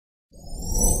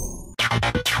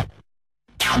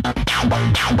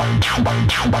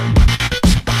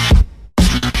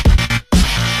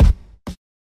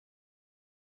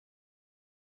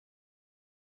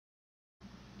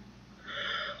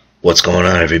What's going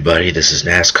on, everybody? This is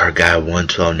NASCAR Guy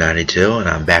 11292, and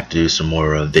I'm back to do some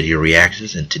more video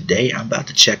reactions. And today I'm about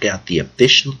to check out the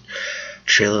official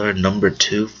trailer number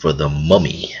 2 for The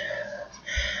Mummy.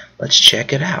 Let's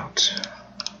check it out.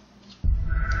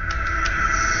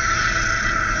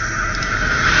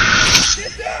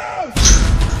 Get down!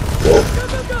 Whoa. Go,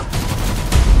 go, go!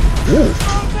 Ooh.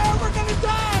 Oh man, we're gonna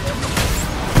die!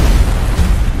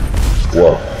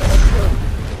 Whoa.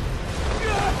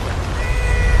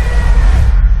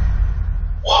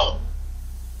 Whoa.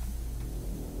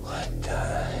 What the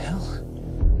hell?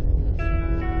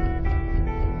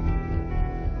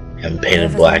 And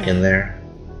painted black in there.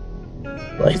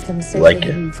 He's been safely Like it.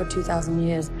 hidden for 2,000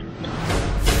 years.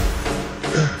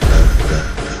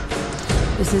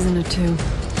 This isn't a tomb.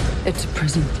 It's a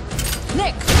prison.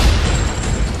 Nick!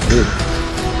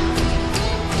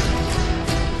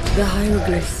 The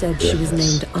hieroglyph said she was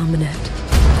named Amenet,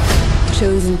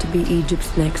 chosen to be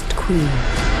Egypt's next queen.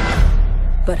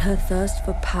 But her thirst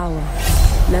for power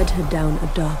led her down a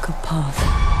darker path,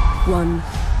 one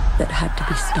that had to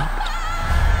be stopped.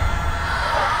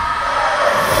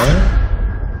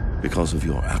 Because of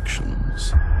your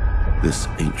actions, this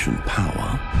ancient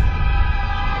power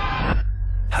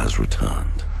has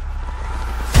returned.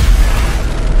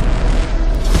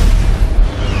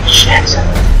 Shit.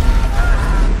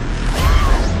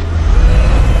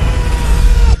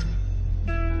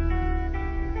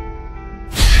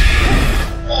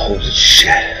 Holy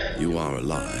shit. You are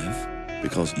alive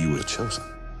because you were chosen.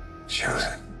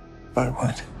 Chosen? By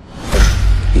what?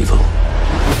 Evil.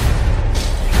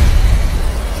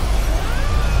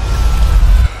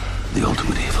 The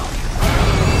ultimate evil.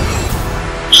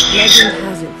 Legend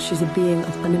has it she's a being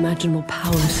of unimaginable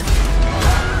powers.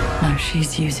 Now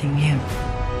she's using you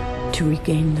to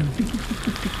regain them.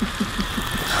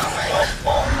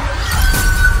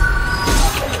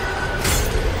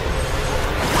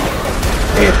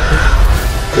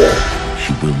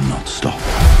 She will not stop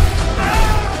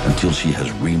until she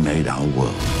has remade our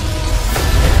world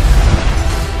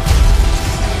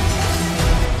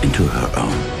into her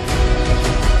own.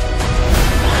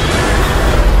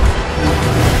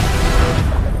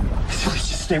 Please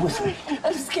just stay with me.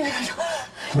 I'm scared.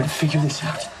 I'm gonna figure this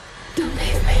out. Don't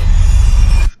leave me.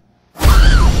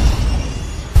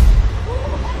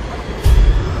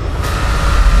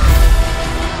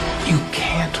 You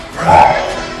can't run.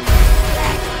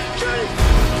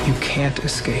 You can't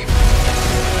escape.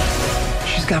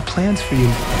 She's got plans for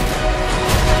you.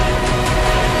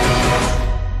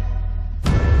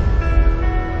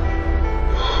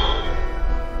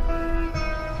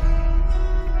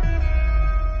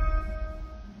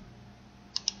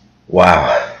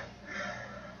 Wow.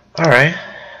 Alright.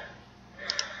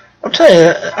 I'm telling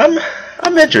you,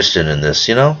 I'm interested in this,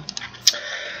 you know?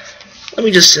 Let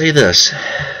me just say this.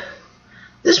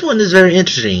 This one is very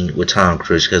interesting with Tom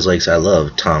Cruise, because like I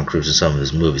love Tom Cruise in some of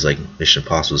his movies, like Mission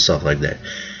Impossible, stuff like that.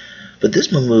 But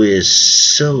this movie is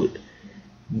so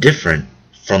different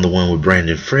from the one with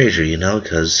Brendan Fraser, you know,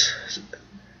 because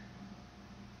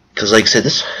like I said,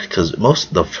 most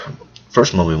of the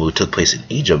first movie took place in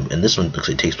Egypt, and this one looks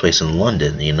like it takes place in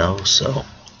London, you know, so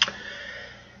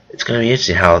it's going to be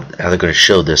interesting how they're going to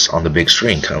show this on the big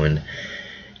screen coming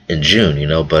in June, you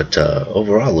know. But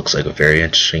overall it looks like a very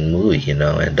interesting movie, you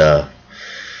know, and I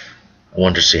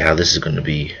wonder to see how this is going to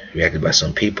be reacted by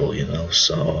some people, you know.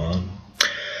 So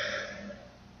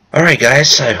alright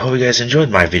guys, I hope you guys enjoyed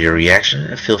my video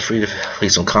reaction. Feel free to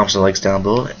leave some comments and likes down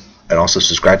below, and also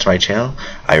subscribe to my channel.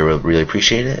 I really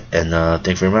appreciate it, and thank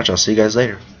you very much. I'll see you guys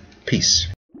later. Peace.